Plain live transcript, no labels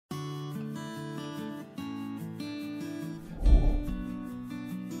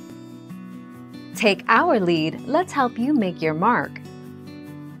Take our lead, let's help you make your mark.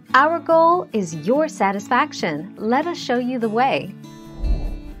 Our goal is your satisfaction. Let us show you the way.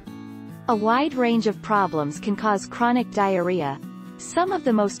 A wide range of problems can cause chronic diarrhea. Some of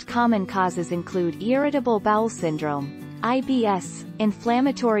the most common causes include irritable bowel syndrome, IBS,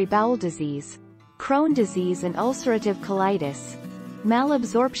 inflammatory bowel disease, Crohn's disease and ulcerative colitis,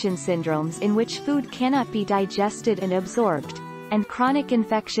 malabsorption syndromes in which food cannot be digested and absorbed, and chronic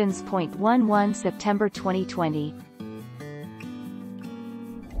infections. 11 September 2020.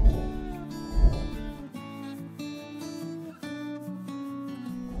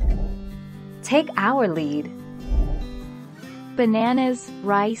 Take our lead. Bananas,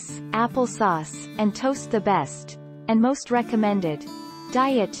 rice, applesauce, and toast. The best, and most recommended,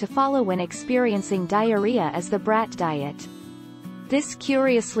 diet to follow when experiencing diarrhea is the BRAT diet. This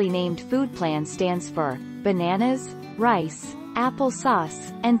curiously named food plan stands for bananas, rice,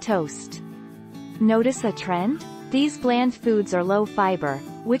 applesauce, and toast. Notice a trend? These bland foods are low fiber,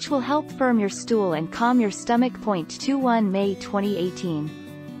 which will help firm your stool and calm your stomach. 21 May 2018.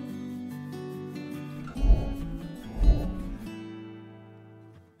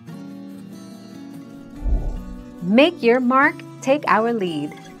 Make your mark, take our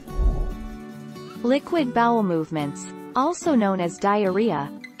lead. Liquid bowel movements, also known as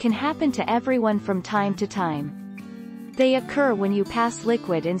diarrhea, can happen to everyone from time to time. They occur when you pass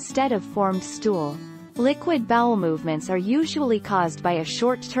liquid instead of formed stool. Liquid bowel movements are usually caused by a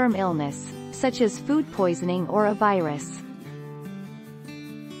short-term illness, such as food poisoning or a virus.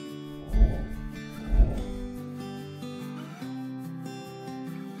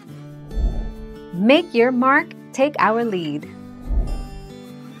 Make your mark, take our lead.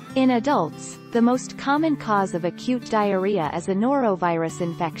 In adults, the most common cause of acute diarrhea is a norovirus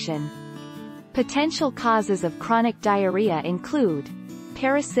infection. Potential causes of chronic diarrhea include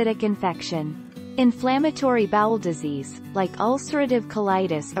parasitic infection, inflammatory bowel disease, like ulcerative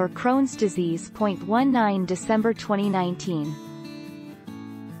colitis or Crohn's disease. 19 December 2019.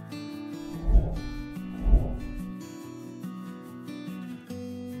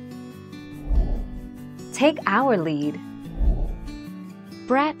 Take our lead.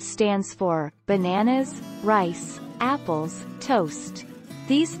 BRAT stands for bananas, rice, apples, toast.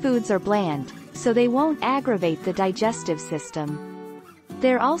 These foods are bland, so they won't aggravate the digestive system.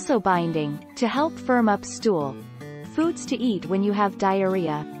 They're also binding, to help firm up stool. Foods to eat when you have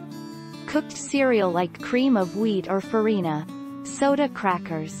diarrhea: cooked cereal like cream of wheat or farina, soda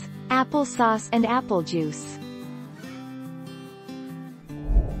crackers, applesauce and apple juice.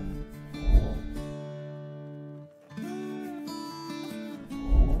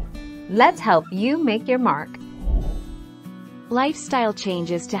 Let's help you make your mark. Lifestyle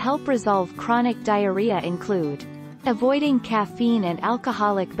changes to help resolve chronic diarrhea include avoiding caffeine and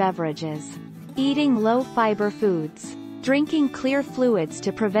alcoholic beverages, eating low-fiber foods, drinking clear fluids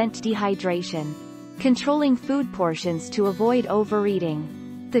to prevent dehydration, controlling food portions to avoid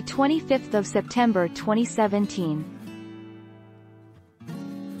overeating. The 25th of September 2017.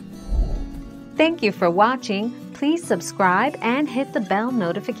 Thank you for watching. Please subscribe and hit the bell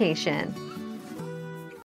notification.